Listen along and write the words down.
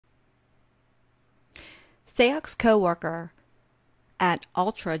Sayoc's co-worker at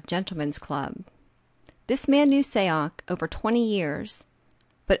Ultra Gentlemen's Club. This man knew Sayoc over 20 years,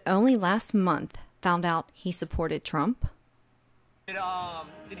 but only last month found out he supported Trump.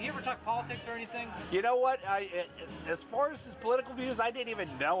 Did he ever talk politics or anything? You know what? As far as his political views, I didn't even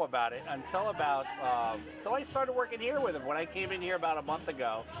know about it until I started working here with him. When I came in here about a month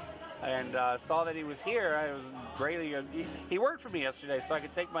ago and saw that he was here, I was greatly. He worked for me yesterday, so I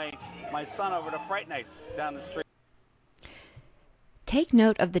could take my son over to Fright Nights down the street. Take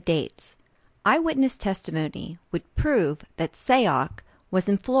note of the dates. Eyewitness testimony would prove that Sayoc was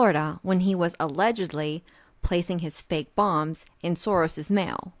in Florida when he was allegedly placing his fake bombs in Soros'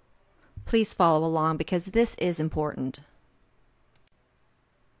 mail. Please follow along because this is important.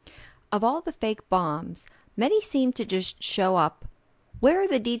 Of all the fake bombs, many seem to just show up. Where are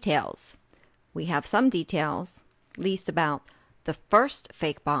the details? We have some details, at least about the first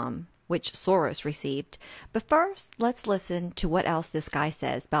fake bomb, which Soros received. But first, let's listen to what else this guy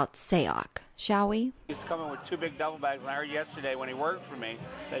says about Sayoc, shall we? He used to come in with 2 big duffel bags, and I heard yesterday when he worked for me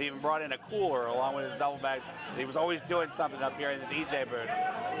that he even brought in a cooler along with his duffel bag. He was always doing something up here in the DJ booth.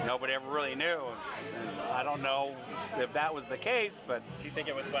 Nobody ever really knew. And I don't know if that was the case, but... Do you think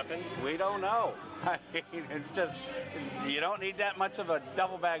it was weapons? We don't know. I mean, it's just, you don't need that much of a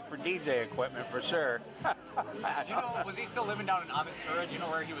duffel bag for DJ equipment, for sure. Do you know, was he still living down in Aventura? Do you know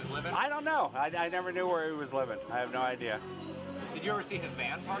where he was living? I don't know. I never knew where he was living. I have no idea. Did you ever see his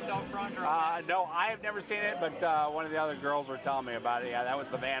van parked out front? Or no, I have never seen it, but one of the other girls were telling me about it. Yeah, that was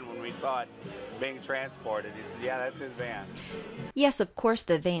the van when we saw it being transported. He said, yeah, that's his van. Yes, of course,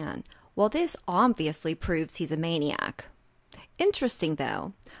 the van. Well, this obviously proves he's a maniac. Interesting,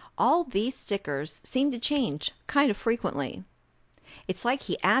 though. All these stickers seem to change kind of frequently. It's like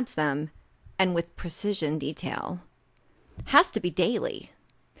he adds them, and with precision detail. Has to be daily.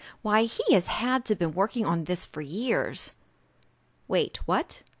 Why, he has had to been working on this for years. Wait,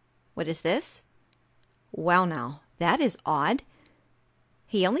 what? What is this? Wow, now, that is odd.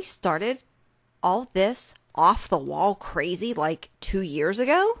 He only started all this off-the-wall crazy like 2 years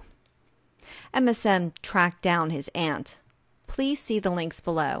ago? MSM tracked down his aunt. Please see the links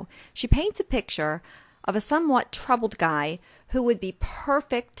below. She paints a picture of a somewhat troubled guy who would be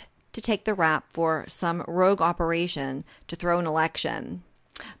perfect to take the rap for some rogue operation to throw an election.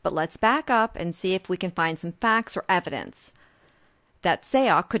 But let's back up and see if we can find some facts or evidence that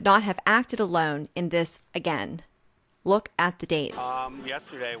Sayoc could not have acted alone in this again. Look at the dates.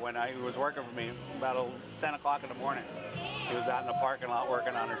 Yesterday when he was working for me, about 10 o'clock in the morning, he was out in the parking lot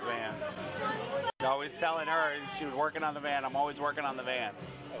working on his van. Always telling her she was working on the van, I'm always working on the van.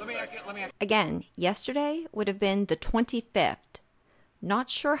 Let me ask you. Again, yesterday would have been the 25th.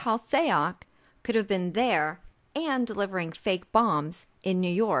 Not sure how Sayoc could have been there and delivering fake bombs in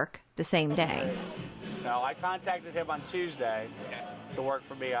New York the same day. No, I contacted him on Tuesday to work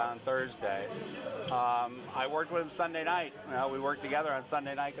for me on Thursday. I worked with him Sunday night. We worked together on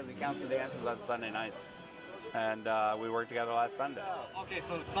Sunday night because he counts the dances on Sunday nights. And we worked together last Sunday. Okay,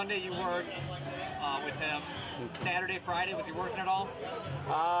 so Sunday you worked with him. Saturday, Friday, was he working at all?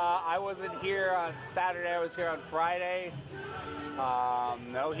 I wasn't here on Saturday. I was here on Friday.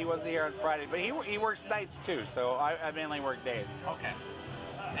 No, he wasn't here on Friday. But he works nights too, so I mainly work days. Okay.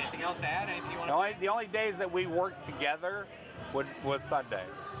 Anything else to add? Anything you want to say? The only days that we worked together was Sunday.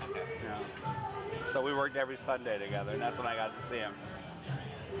 Okay. Yeah. So we worked every Sunday together, and that's when I got to see him.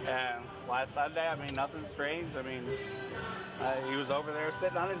 And last Sunday, I mean, nothing strange. I mean, he was over there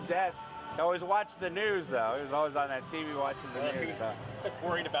sitting on his desk. He always watched the news, though. He was always on that TV watching the news.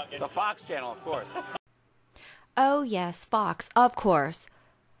 Worried about getting... The Fox channel, of course. Oh, yes, Fox, of course.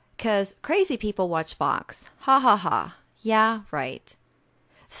 'Cause crazy people watch Fox. Ha ha ha. Yeah, right.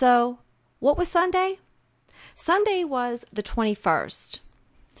 So, what was Sunday? Sunday was the 21st.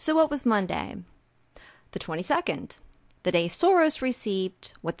 So what was Monday? The 22nd. The day Soros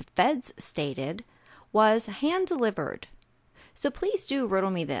received what the feds stated was hand-delivered. So please do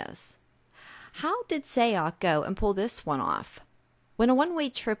riddle me this. How did Sayoc go and pull this one off when a one-way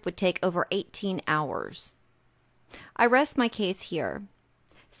trip would take over 18 hours? I rest my case here.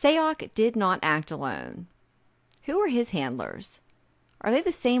 Sayoc did not act alone. Who are his handlers? Are they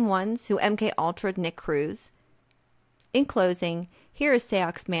the same ones who MK Ultra'd Nick Cruz? In closing, here is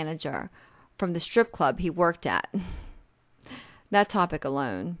Sayoc's manager from the strip club he worked at. That topic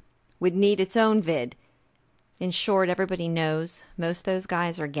alone would need its own vid. In short, everybody knows most of those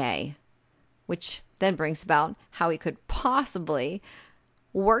guys are gay, which then brings about how he could possibly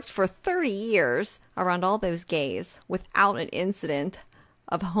worked for 30 years around all those gays without an incident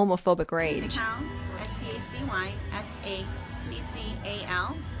of homophobic rage. Saccal,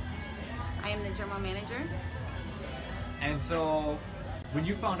 S-T-A-C-Y-S-A-C-C-A-L. I am the general manager. And so, when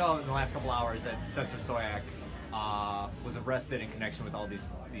you found out in the last couple hours that Cesar Sayoc was arrested in connection with all these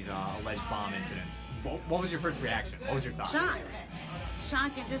alleged bomb incidents, what was your first reaction? What was your thought?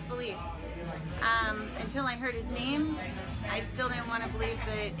 Shock and disbelief. Until I heard his name, I still didn't want to believe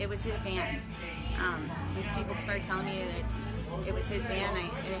that it was his van. Once people started telling me that it was his van,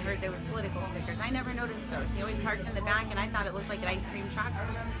 and I heard there was political stickers. I never noticed those. He always parked in the back, and I thought it looked like an ice cream truck.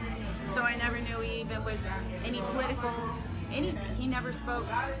 So I never knew he even was any political anything. He never spoke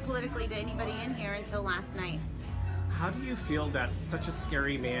politically to anybody in here until last night. How do you feel that such a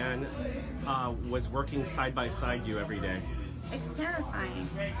scary man was working side by side you every day? It's terrifying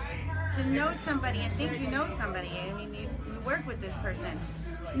to know somebody and think you know somebody. I mean, you work with this person.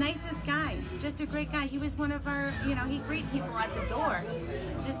 Nicest guy, just a great guy. He was one of our, he'd greet people at the door.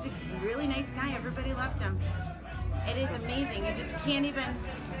 Just a really nice guy. Everybody loved him. It is amazing. You just can't even...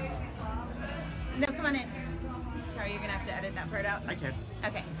 No, come on in. Sorry, you're going to have to edit that part out. I can.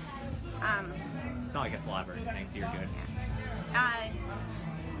 Okay. It's not like it's elaborate. Thanks, you're good.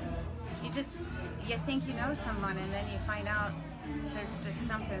 You think you know someone, and then you find out there's just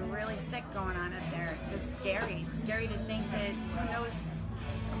something really sick going on up there. It's just scary. It's scary to think that who knows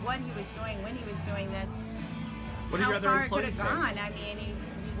what he was doing, when he was doing this, how far it could have gone. I mean, he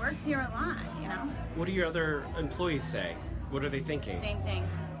worked here a lot, What do your other employees say? What are they thinking? Same thing.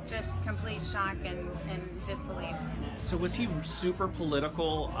 Just complete shock and disbelief. So was he super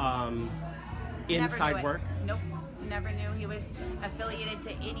political inside work? Nope. Never knew he was affiliated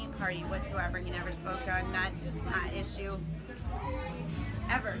to any party whatsoever. He never spoke on that issue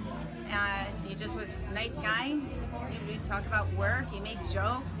ever. He just was a nice guy. He'd talk about work. He made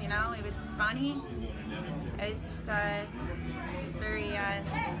jokes, He was funny. It was just very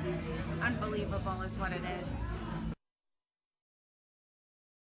unbelievable is what it is.